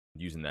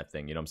using that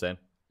thing. You know what I'm saying?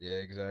 Yeah,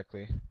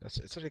 exactly.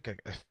 It's like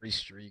a free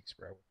streaks,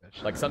 bro.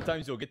 Like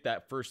sometimes you'll get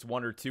that first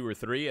 1 or 2 or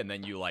 3, and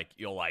then you'll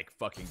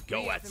fucking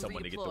go at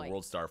someone to get the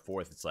World Star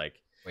 4th. It's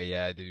like, well,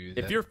 yeah, I do.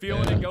 If you're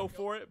feeling it, go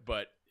for it.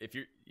 But if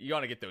you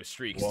gotta get those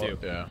streaks too.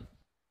 Yeah.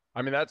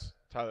 I mean, that's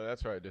Tyler.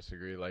 That's where I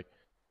disagree. Like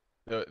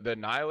the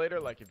Annihilator,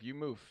 like if you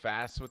move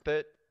fast with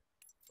it,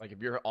 like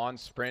if you're on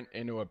sprint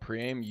into a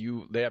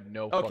pre-aim, they have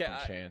no fucking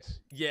chance.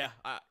 Yeah,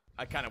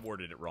 I kind of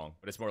worded it wrong,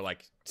 but it's more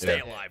like stay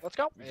alive. Let's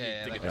go.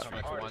 Yeah,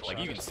 like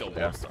you can still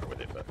World Star with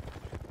it, but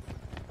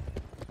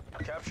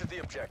capture the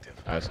objective.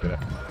 That's good.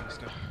 Let's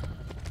go.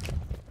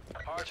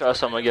 Try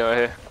something again right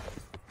here.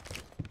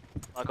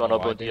 Not going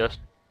up with you guys.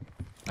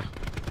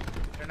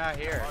 They're not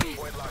here.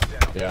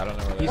 Yeah, I don't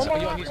know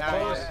where He's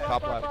close.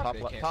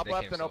 close. Top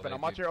left and open.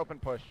 I'm watching your open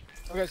push.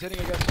 You guys hitting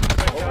against.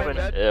 Open,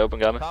 yeah, open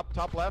got me.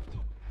 Top left.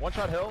 One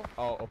shot hill.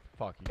 Oh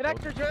fuck.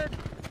 Connector turn.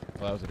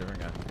 Well, that was a different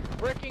guy.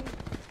 Bricking.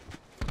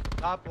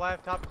 Top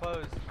left, top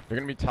closed. They're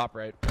gonna be top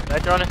right.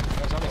 Connector on it.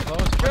 Guys almost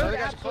close. Another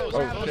guy's close.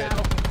 Oh shit.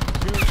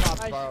 2 top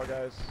spiral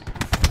guys.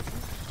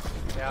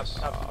 Yeah,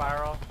 top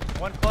spiral.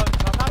 One close,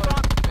 top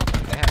rock.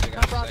 They have the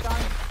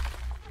guys.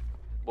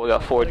 Boy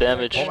got 4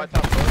 damage. Oh my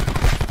top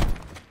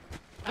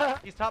close.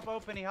 He's top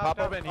open, he Top hopped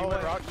up. open, he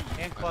went rock.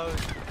 And closed.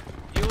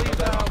 Yuli's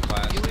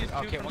two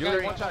Okay, from Yuli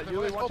three. one shot,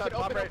 Yuli one shot,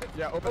 top right.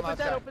 Yeah, open last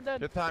guy. Open dead.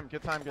 Good time.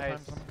 Nice.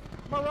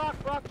 Come on,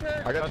 rock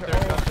turn. I got Go two.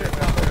 through, go Oh shit.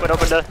 through.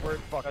 Open dead. We're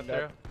fucking Go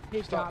dead.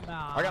 He's got him.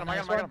 I got him. Might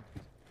have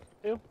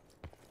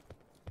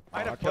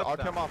I'll flipped come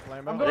them. off,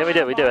 Lambo. I think we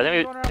did. I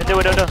think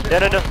we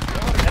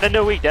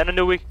no. Down a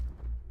new week.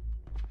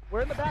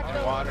 We're in the back.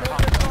 Water.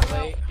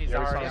 He's Yeah,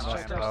 we already saw on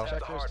him. Lambo.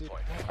 Check those deep.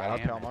 I'll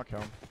kill him.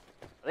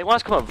 I think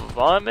one's coming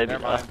Vaughn maybe.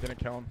 Never mind, didn't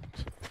kill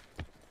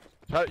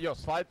him. Yo,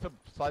 slide to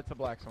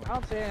black. I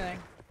don't see anything.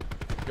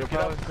 Go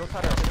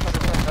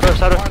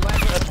side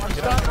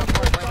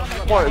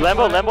More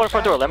Lambo in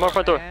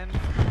front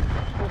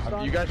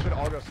door. You guys should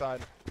all go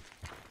side.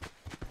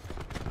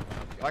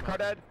 Black car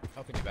dead.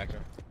 Helping you back there.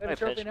 Maybe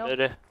trophy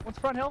hill. One's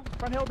front hill,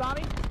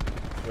 Donnie.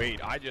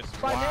 Wait, I just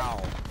Slide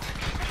wow.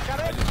 Got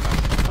it.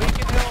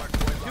 Lincoln Hill.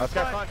 Let's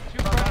go front.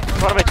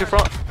 Front of me, 2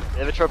 front. They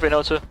have a trophy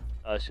note too.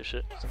 Oh, that's your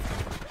shit.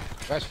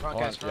 Guys front,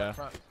 Yeah.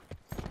 front.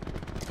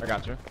 I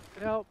got you.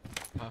 Good help.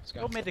 Pops,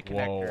 Go guys. mid to Whoa,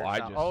 connector. I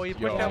just- Oh, he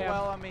pushed yo. out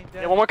well on me.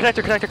 Yeah, one more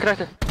connector.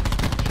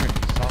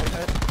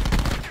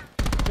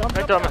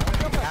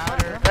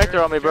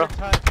 Connector on me, bro.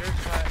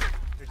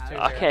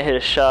 I can't hit a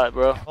shot,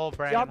 bro. Hold,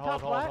 Brandon. Y'all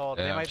top left? Hold.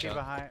 Yeah, They I'm might be shot.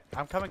 behind.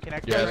 I'm coming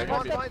connector. Yeah, Brandon.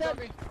 they're Step, step.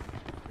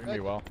 You're gonna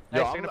do well. Nice,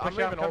 Yo, they're I'm gonna push out,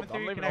 leaving coming hope. through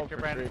I'm your leaving hope connector, for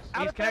Brandon. streaks.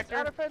 Out He's of fence, connector.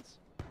 out of fence.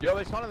 Yo,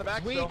 they spawned in the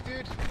back Sweet, still.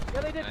 dude.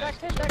 Yeah, they did. Nice.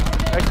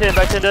 Back 10.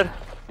 Back 10 dead.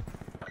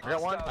 I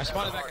got one. I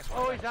spawned back.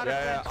 Oh, he's out of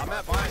Yeah, fence. I'm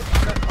at mine.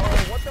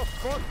 Oh, what the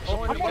fuck?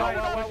 Oh, I'm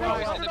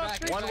well. In the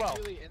back. One well.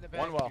 In the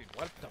back. One well. Dude,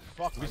 what the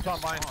fuck? We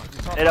spawned mine.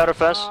 8 out of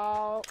fence.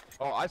 Oh,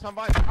 I spawned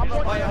mine. I'm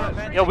going Play down. on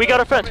fence. Yo, we got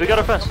a fence. I got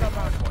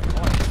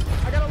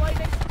a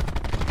lightning.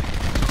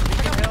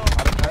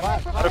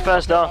 Out of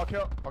fence down. I'll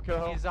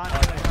kill him. He's on.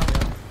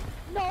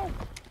 No.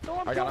 No,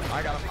 I'm I got him.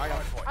 I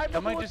have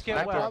Someone no just get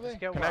Connector. well. Just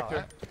get well.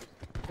 Connector.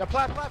 Yeah,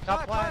 plat.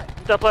 Top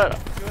flat. Top plat.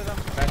 Two of them.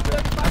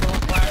 Connector.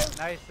 Flat.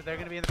 Nice. So they're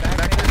gonna be in the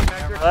back.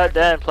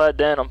 Plat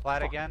Dan. I'm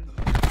Flat again.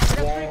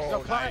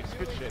 Whoa, nice.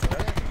 Good shit,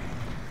 guys.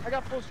 I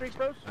got full streaks,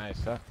 bros. Nice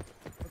stuff.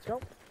 Let's go.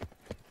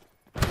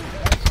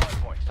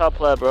 top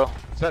plat, bro.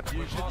 Seth,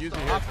 you should use it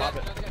here. Pop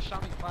it.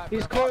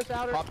 He's close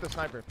outer. Pop the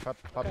sniper. Pop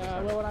the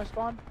sniper. Will when I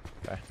spawn.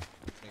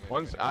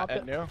 One's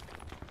at new.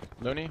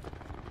 Looney.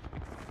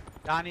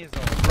 Donnie's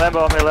old.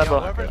 Lambo on me, Yo,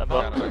 Lambo. whoever's Lambo.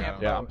 bumping him,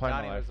 Yeah, I'm playing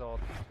Donnie alive. was old.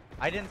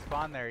 I didn't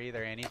spawn there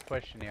either, and he's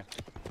pushing you.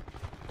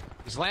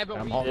 Is Lambo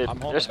I'm weak? holding. Yeah, I'm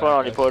holding. they're spawning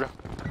on you, Porter.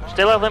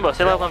 Stay alive, Limbo.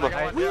 Stay alive, Limbo.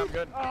 Yeah, I'm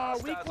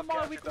good. Weak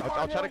Lamar, weak Lamar.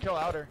 I'll try to kill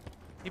outer.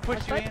 He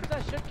pushed you in.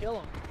 That should kill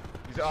him.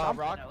 He's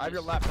rock. I have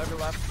your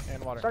left.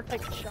 And water. Start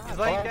taking shots. He's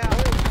laying down.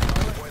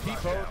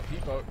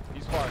 T-boat.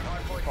 He's far.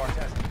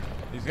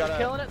 He's got They're a.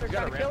 killing it. They're he's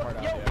got trying a to kill rampart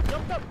it. Yo, out, yeah.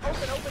 jumped up.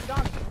 Open,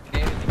 Donnie.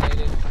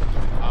 Negated.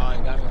 Oh,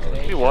 you got me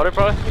today. Be water,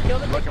 probably. They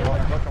killed it. Looking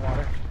water. Nothing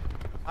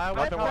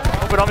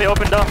Open on me,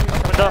 open down.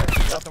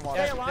 Nothing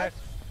water. Yeah, Dex,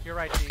 you're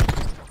right, G.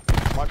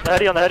 The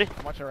heady on the heady.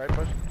 I'm watching right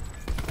push.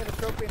 Get a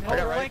trophy in I got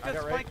hell. right. Flank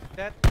us, flank.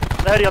 Dead.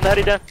 On the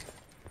heady, Dan.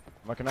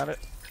 I'm looking at it.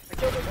 I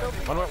killed the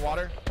trophy. One went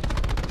water.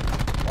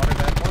 Water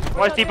dead.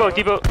 One's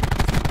T-boat.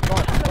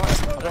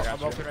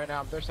 I'm open right now.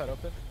 I'm their side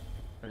open.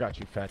 I got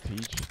you, fat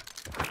teach.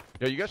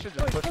 Yo, you guys should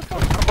just push.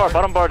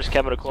 Bottom bar, just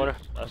cam in the corner.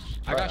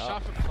 I got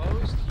shot from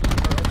closed.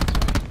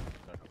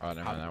 Oh,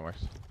 never mind, that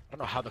works. I don't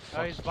know how the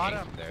fuck he's he came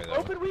bottom. from there though.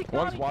 Open weak,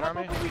 One's Donnie. water Top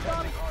on me. open weak,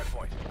 Donnie.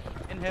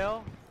 In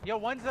hill. Yo,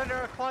 one's under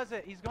a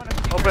closet. He's going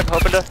to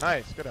Open to.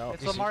 Nice, good help.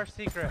 It's Lamar's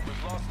secret.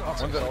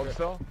 One's at old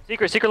still.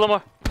 Secret,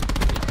 Lamar.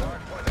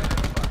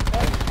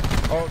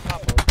 Oh,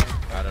 top old.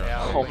 I don't know.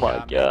 Yeah, Oh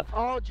my god.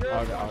 Oh,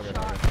 Jared. I'll one get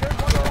shot. it.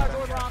 Jared, one shot,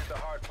 going rock.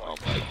 Oh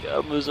my god,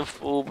 I'm losing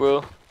full,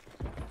 bro.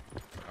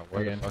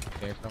 Where the fuck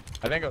he came from?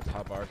 I think it was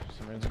top bar for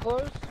some reason.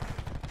 Close.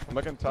 I'm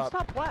looking It's top.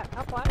 top flat.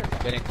 Top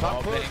flat. Getting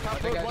Top close. close, Getting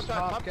top one close, one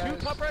shot, top two,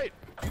 guys. top right.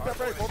 Two top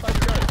right, both sides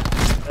are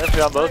good.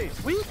 Entry on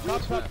both. We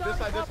Top, top, this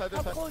side, this side, this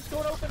top side. close,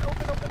 going open.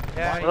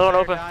 Yeah, One on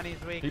open.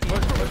 Donnie's weak. He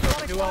pushed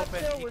it. Two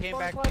open. He came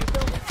back.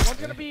 One's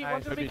gonna be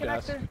Could be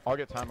desk. connector. I'll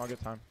get time, I'll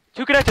get time.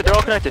 Two connected, they're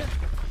all connected.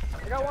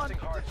 I got one.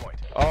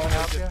 Oh,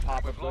 Help you. just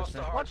pop it, push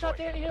me. One shot,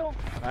 Danny Hill.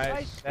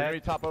 Nice. Can we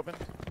top open?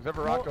 Is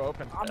ever rock go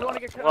open? I'm going to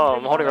get. Oh,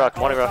 I'm holding rock, I'm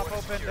holding rock. Top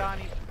open,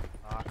 Donnie.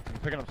 I'm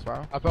picking up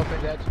spiral. Up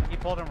open dead. He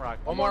pulled him rock.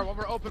 One more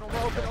open, open.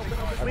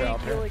 Weak,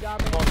 out there. really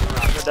got me.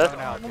 You're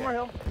dead. One more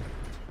hill.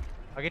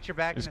 I'll get your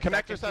back. Is in a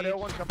connector second, side Peach.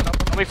 L1 jumping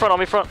up? On me front, on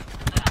me front.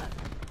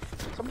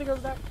 Somebody goes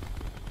back.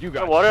 You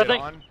got Water, I shit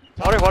think. on.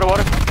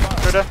 Water.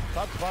 They're dead.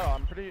 Top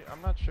spiral,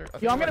 I'm not sure.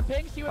 Yo, I'm gonna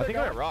ping, see I where think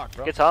they're I going. got rock,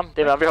 bro. Get Tom.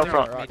 David, I'm your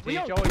front. Rock. Peach,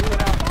 Yo, always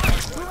put out.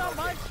 2 round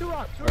mines, 2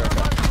 round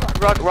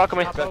mines. Rock on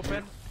me. Top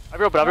open.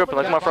 I'm open,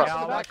 like my front.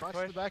 Yeah, Back,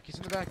 in the back, he's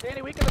in the back.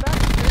 Danny, weak in the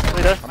back.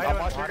 Really dead. I'm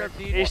watching water her.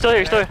 deep. He's still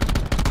here,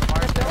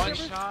 One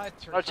shot.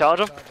 I'll challenge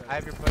him. I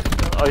have your push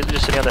still. Oh, he's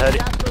just sitting on the heady.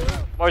 Absolutely.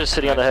 Mars just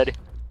sitting on the heady.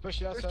 Push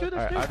the There's outside. two, there's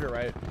Alright, I have two. your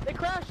right. They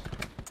crashed.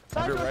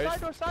 Side Under door, right.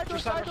 side door, side door,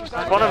 side door, There's side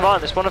There's one door. in Vaughn,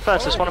 there's one in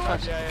fence, there's one in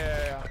fence.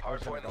 Yeah. I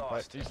was gonna go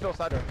fight. He's still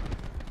side door.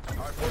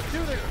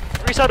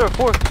 Three side door,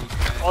 four.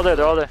 All there,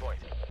 they're all there.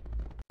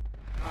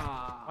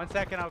 1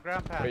 second, I'll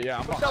ground pass. Wait, yeah,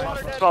 I'm That behind.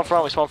 water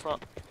dead. We spawn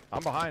front.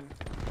 I'm behind.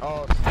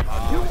 Oh,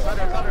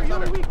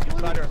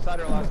 side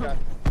door, last guy.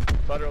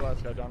 Side door,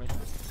 last guy, Donnie.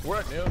 We're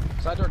at new.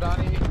 Side door,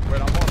 Donnie.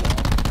 Wait, I'm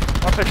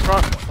on. More pitch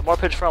front. More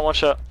pitch front, one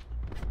shot.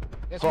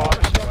 Yes, Well, one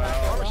machine old.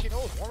 well, One machine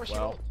old. One machine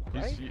Well, old.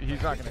 Right?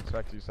 he's not gonna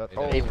expect you, Seth.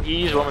 Oh, Hey,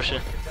 ease one machine.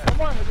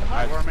 Come on, there's a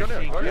high. War go there,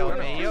 machine go there, killed go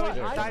me. there. He always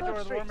Yeah. I side have door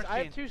of the war streaks. I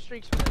have machine. 2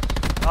 streaks for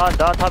this.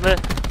 Down top mid.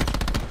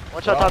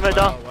 One shot top mid,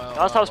 down.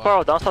 Down top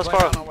spiral, down top Laying down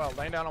spiral. on well,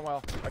 laying down on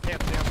well. I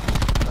can't see him.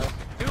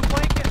 Two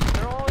flanking.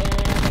 They're all.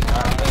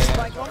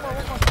 Like, one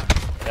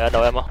more. Yeah,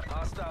 no ammo.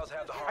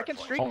 I can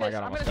streak Oh my this.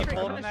 God, I'm I'm gonna stuck. streak. I'm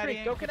Hold him, gonna streak.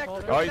 Eddie. Go Keep connect.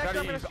 holding Go Oh, connect. I'm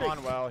he's gonna streak.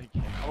 on well. He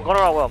can't. I'm going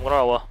around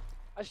well,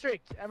 I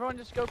streaked. Everyone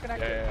just go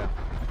connect. Yeah.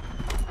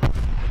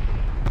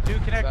 Two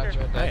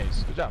connector.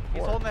 Nice. Good job. He's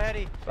 4. holding the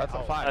heady. That's a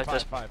Nice,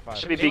 nice. 5.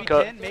 Should be Maybe beat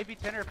cut. 10, maybe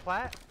 10 or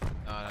flat.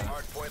 No.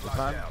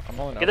 I'm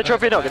holding Get the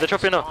trophy now, get the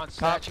trophy now. On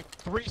smash.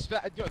 3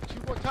 smash. Yo, 2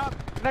 going top.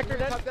 Connector Two going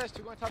dead. top desk.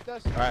 2 going top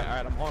desk. Alright,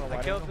 I'm holding I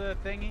wide killed angle.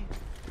 the thingy.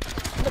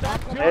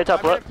 Hey,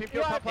 top left.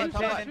 Top plat,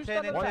 top plat.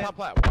 In One 10. top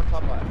plat, one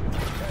top plat.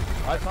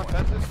 Alright, on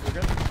fences.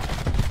 You're good.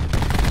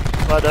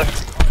 Right there.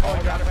 Oh,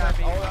 I got it back.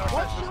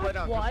 What? Just lay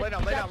down, What? lay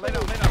down.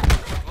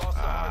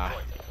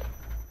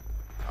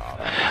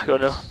 Go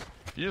now.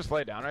 You just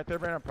lay down right there,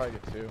 Brandon. I'll probably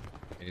get 2.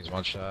 He's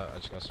one shot. I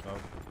just got smoke.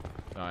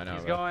 No, I know.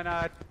 He's going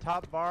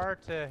top bar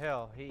to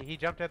hill. He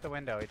jumped at the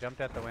window.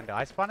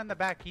 I spawned in the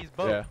back. He's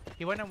both. Yeah.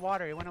 He went in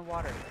water.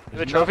 They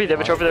have a trophy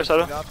there,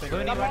 Soto.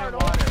 Looney went in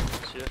water.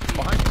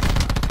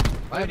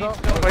 Behind you.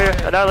 Looney Over here,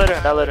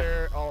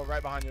 annihilator. Oh,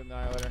 right behind you,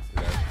 annihilator.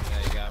 Yeah,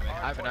 you got me.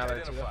 I have an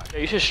annihilator too. Yeah,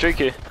 you should streak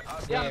here.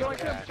 Yeah, I'm going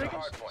to him. Streak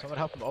him. Someone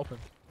help him open.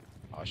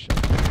 Oh shit.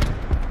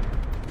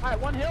 Alright,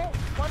 one hill.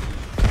 One.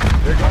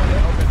 They're going to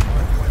open.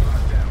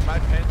 My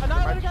pin.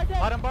 Annihilator guy dead.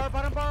 Bottom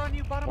bar on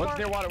you. Bottom bar. One's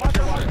near water, one's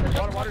near water.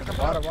 Water, come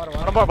Water. Bottom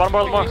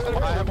bar.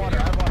 I have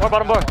water. More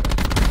bottom bar.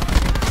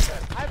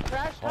 I have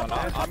crashed. Hold on,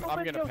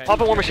 I'm gonna ping. Pop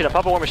a war machine, Open.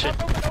 I'm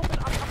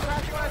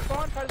crashing when I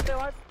spawn. Try to stay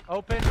alive.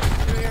 Open.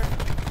 Two here.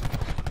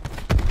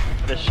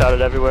 Just shot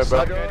it everywhere,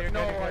 bro.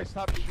 No, I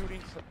stopped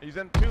shooting. He's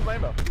in 2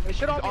 Lambo. They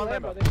should all be on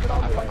Lambo. Lambo. They should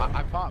all be Lambo.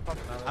 I popped.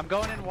 I'm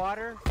going in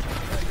water.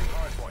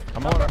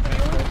 I'm on up.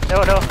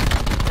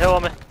 No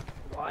on me.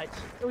 What?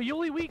 Oh,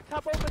 Yuli weak.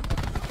 Top open.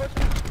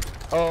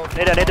 Oh,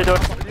 Need the door.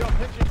 yo,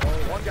 pinching.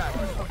 Oh, one guy.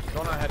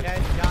 Going on ahead. Yeah,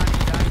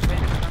 Johnny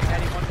finished. I'm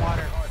heading one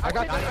water. I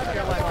got Johnny, the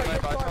your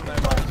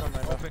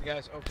left. Open,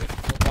 guys. Open.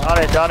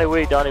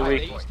 Donnie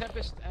weak. East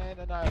Tempest and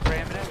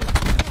Ramming it.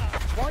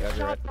 One Yeah, you're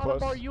shot. right. Bottom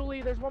bar. Close.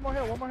 Yuli. There's one more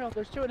hill.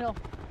 There's 2 in hill.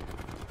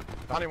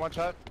 Donnie, one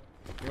shot.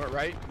 You went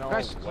right? No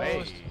Guys, way.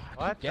 closed.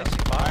 What? Yes.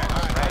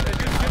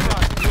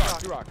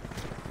 Two rock.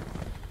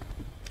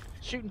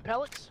 Shooting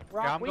pellets.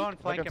 Rock Yeah, I'm weak. going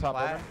flanking top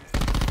flat.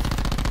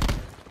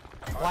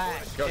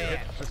 Flat. Go, Damn.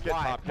 just get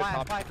top, get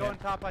top. Flat. Going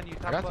top on you.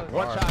 I Top got the close.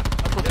 One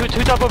shot.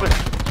 Two top open.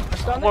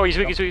 Stunned More, it. he's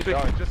weak. Yo,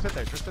 just sit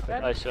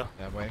there. Nice, yo.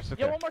 That way. Sit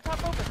Yo, there. one more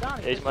top open.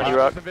 Donnie. Yeah, he's There's money I'm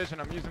rock.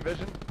 using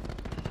vision.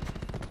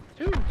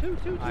 Two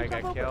I top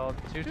got open. killed.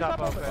 Two Two top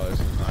top open. Oh, this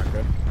is not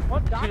good.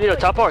 One Donnie. Two,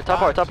 top bar.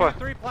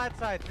 Three flat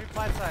side.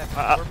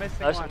 We're missing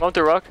Nice. one. I'm going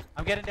through rock.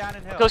 I'm getting down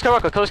in hill. Kill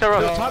Skyrock. No,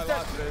 top I desk.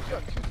 lost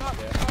vision.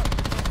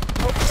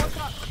 Open one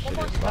top. One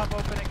more. Top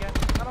open again.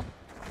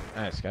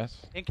 Nice, guys.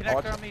 In I'll connector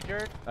watch- on me,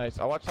 Jared. Nice.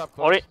 I'll watch top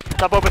close. Alright,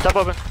 top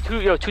open.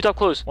 Two top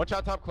close. One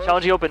shot top close.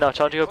 Challenging open now.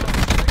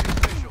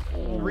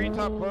 3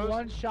 top close.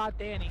 One shot,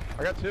 Danny.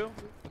 I got 2.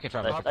 Okay,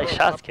 try Nice. Top Nice close,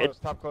 shots, top kid. close,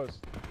 top close.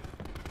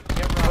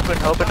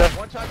 Open there.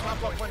 One shot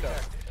top left window.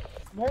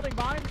 I'm holding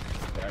vines.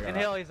 Yeah, I got In it.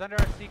 hill. He's under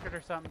our secret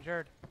or something,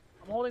 Jared.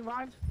 I'm holding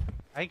vines.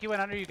 I think he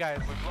went under you guys.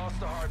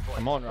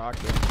 I'm on rock,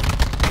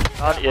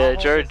 dude. Yeah,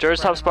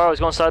 Jared's top spiral. He's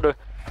going side door.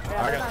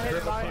 Yeah, I they're got not hitting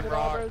triple vines team at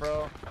all, rock, bros.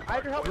 bro. I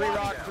had your help. Three Robbie.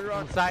 rock, three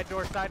rock. Side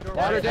door,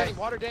 Water Danny,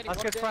 water Danny, Let's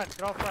water get Danny. front,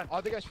 get all front.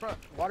 All the guys front.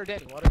 Water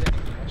Danny, water Danny.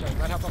 Watch out,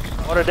 might have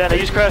up. Water down. I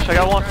use crash. I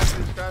got one.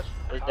 Crash.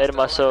 I was nading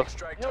myself.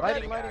 Hill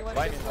Lightning, dead. lightning,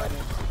 lightning. Lightning.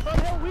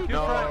 Front hill weak.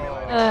 No.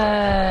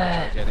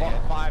 Getting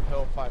it. 5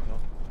 hill, 5 hill.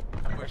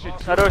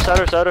 Side door, side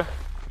door, side door.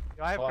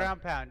 Yo, I have Hold on.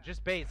 ground pound.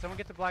 Just bait. Someone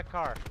get the black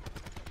car.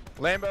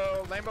 Lambo,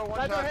 one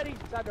Side door shot. heady.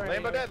 Side door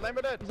heady. Lambo dead,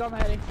 Lambo dead. He's on the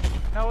heady.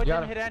 No, it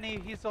Got didn't hit any.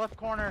 He's the left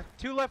corner.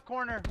 2 left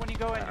corner when you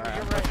go in. Alright.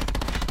 You're right.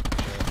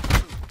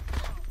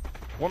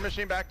 One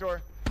machine back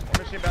door.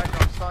 One machine back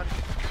door. I'm stunned.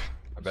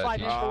 I bet Slide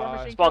he's- in for one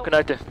machine. Spawn kill.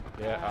 connector.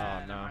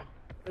 Yeah, oh no.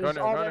 There's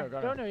no, all go there. no,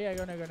 go Go no. no, yeah,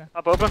 go no.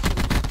 Top open.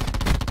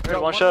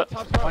 Yo, One shot.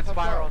 top One top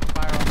spiral,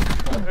 spiral.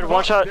 Third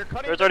one shot. They're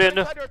cutting There's already a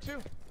new. side door too.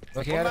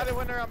 Looking One at ladder, it.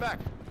 one around back.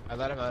 I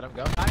let him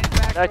go. Nice back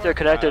Connector, door.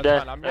 connector, Alright,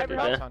 Dan. I'm Connector, good,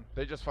 Dan. son.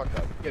 They just fucked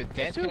up. Yo,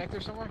 dance Two.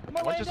 connector somewhere? Come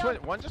on, One lay just down.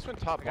 went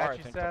top I bar, got I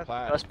you, think, Seth. to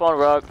plat. I spawn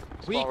rock.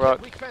 Weak, Spawn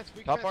rock. weak fence,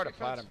 weak Top fence, bar to weak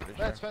plat, fence. I'm pretty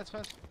Fence, sure. fence,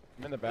 fence.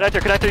 I'm in the back. Connector,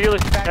 connector, Yuli.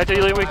 Connector,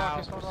 Yuli, weak.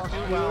 Wow.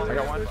 Too well. I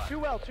got one. Too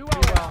well.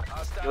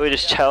 Yuli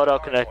just chowed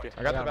out connector.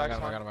 I got the him, back I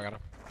spawn. got him.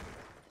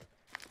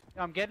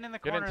 Yo, I'm getting in the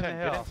Get in corner in 10,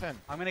 the get hill. in 10.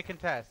 I'm gonna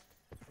contest.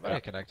 I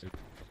connected.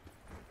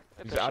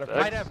 He's out of Back.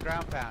 Might fence. have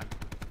ground pound.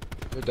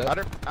 You're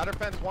dead. Outer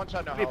fence, one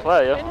shot, no Let me help.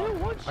 play, And yo. hill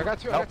one I shot. got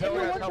two. I Help, got two. help,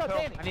 Hill one help, shot,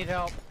 help. Danny. I need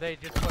help. They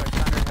just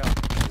pushed under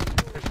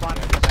hill. They're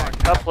spawning in the back.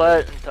 Top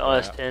flat to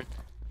us 10.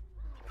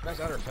 Guys,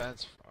 outer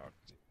fence.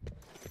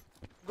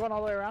 Going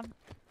all the way around.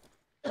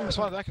 This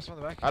one in the back. This one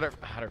in the back. Outer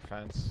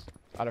fence.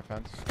 Outer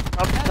fence.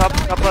 Top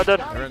flat dead.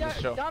 They're in the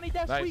show. Donnie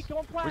dead Nice. sweet.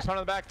 Going We flat. spawn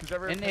in the back. Who's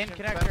ever In pitching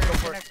connector, fence, go in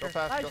for it. Go connector.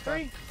 fast, Nice go fast.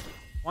 three.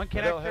 One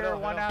Hit connector, hill,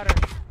 one hill. outer.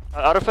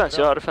 Outer fence,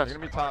 yo, outer They're fence.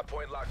 gonna be top.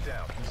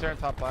 He's there in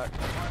top flat.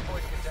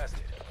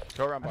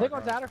 Go around I bar. think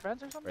one's outer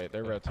fence or something. Wait,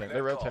 they're rotating.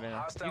 They're rotating.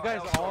 now. You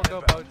guys all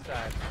go both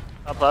sides.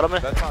 Top flat on me.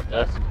 That's top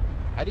Yeah. desk.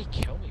 How'd he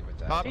kill me with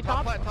that? Top, He top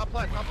top. flat, top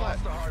flat, top flat.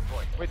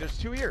 Wait, there's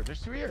two here.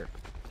 There's two here.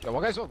 Yo,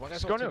 one guy's old. One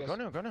guy's Just old. go two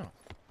no, guys. go no.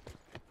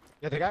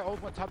 Yeah, the guy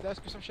old went top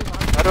desk or some shit.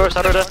 Side door,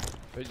 side door dead.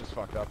 They just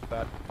fucked up with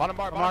that. Bottom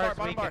bar, Lamar's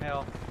bottom weak bar, in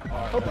bottom hill.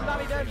 bar. Open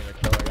Donnie dead.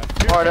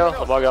 Lamar no.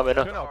 Lamar got me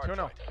no. 2-0,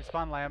 2-0. They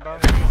spawn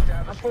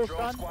Lambo. I'm full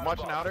stun. I'm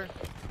watching outer.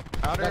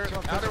 Outer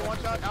one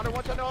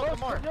shot, no,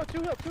 Lamar. No,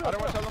 two hill. Outer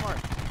one shot, Lamar.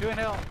 2 in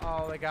hill.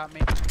 Oh, they got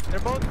me. They're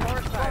both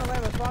far Spawn side. a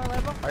Lambo. Spawn a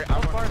Lambo. Alright, Both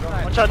I'm far on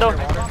side. One shot, no. I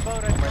spawn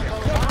boat. I spawn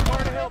boat. Bottom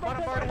bar to hill.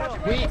 Bottom bar to hill.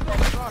 Weak.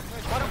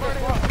 Bottom bar to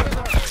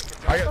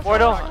hill.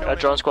 4-0. Got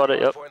drone squatted,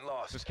 yep.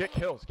 Just get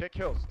kills, get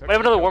kills. We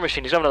have another war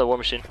machine. He's got another war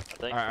machine, I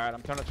think. Alright,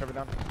 I'm turning Trevor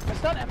down. I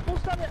stun it. Full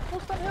stun hill. Full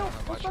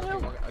stun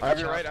hill. I have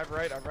you right, I have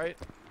right.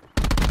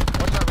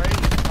 One shot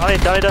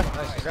right. Donnie dead.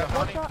 I got One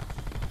money. shot.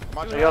 I'm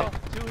on There you go.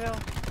 2 hill.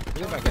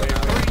 3 He's my now. guy.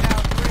 3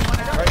 1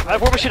 out. Right. I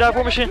have war machine, I have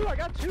war machine. I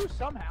got two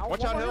somehow. One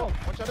shot more hill.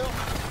 One shot hill.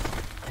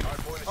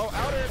 Oh,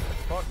 outer.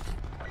 Fuck.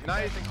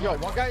 Nice. Yo,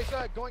 one guy's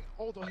going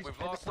old. Oh, he's We've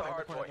in lost the the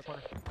corner, hard in the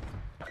corner.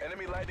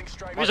 Enemy lightning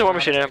strike. Use a war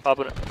machine here, I'm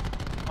popping it.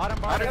 Bottom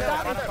bar to Outer hill.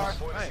 dead, Bottom outer bar.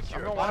 dead. Nice.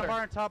 I'm going Bottom water.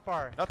 bar and top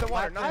bar. Nothing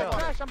water, Flat I nothing have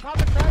water. crash. I'm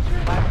popping crash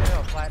here. Flat to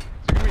hill. Flat.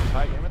 So can we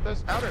tie game with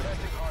this? Outer.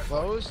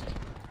 Closed.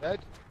 Dead.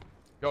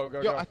 Go,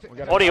 go, Yo, go. I think- We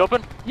got it. Odie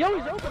open. Yo,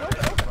 he's open.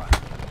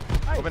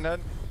 Open head.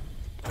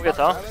 We got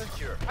top. I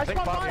think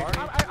spawned Bob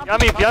mine.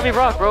 Marley- Behind me,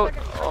 rock, bro.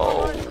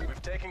 Oh.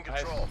 We've taken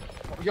control.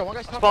 Yo, one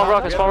guy's top. Spawn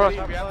rock, We spawn have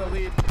rock. the lead, we have the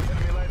lead.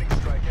 Enemy lightning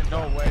strike.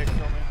 No way, kill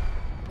me.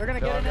 They're gonna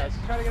get in it.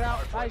 Try to get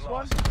out. Nice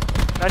one.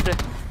 Right there.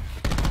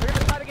 They're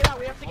gonna try to get out.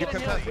 We have to get Keep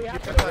in hill. contesting, We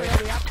have keep to go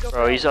hill. We have to go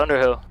Bro, he's under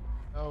hill.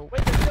 No.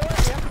 Wait, they're still in. We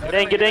have to go Get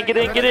in, get in, get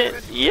in, get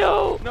in.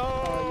 Yo. No.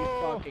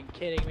 Are you fucking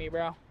kidding me,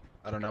 bro?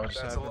 I don't know what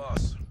just That's a happened.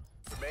 loss.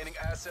 Remaining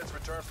assets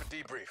returned for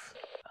debrief.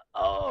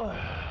 Oh.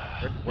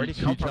 Where'd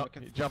he come from?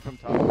 You jump from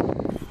top.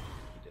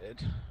 He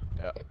did.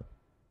 Yeah.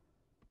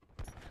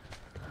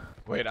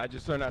 Wait, I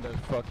just learned how to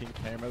fucking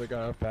camera the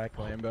guy up back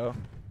Lambo.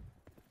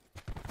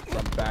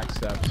 From back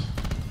steps.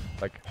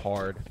 Like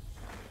hard.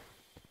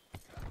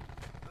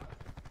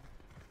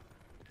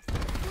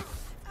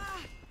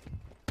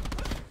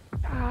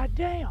 God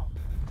damn.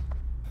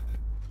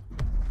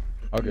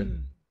 Oh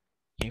good.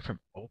 Came from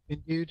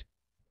open, dude.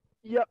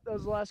 Yep, that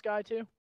was the last guy too.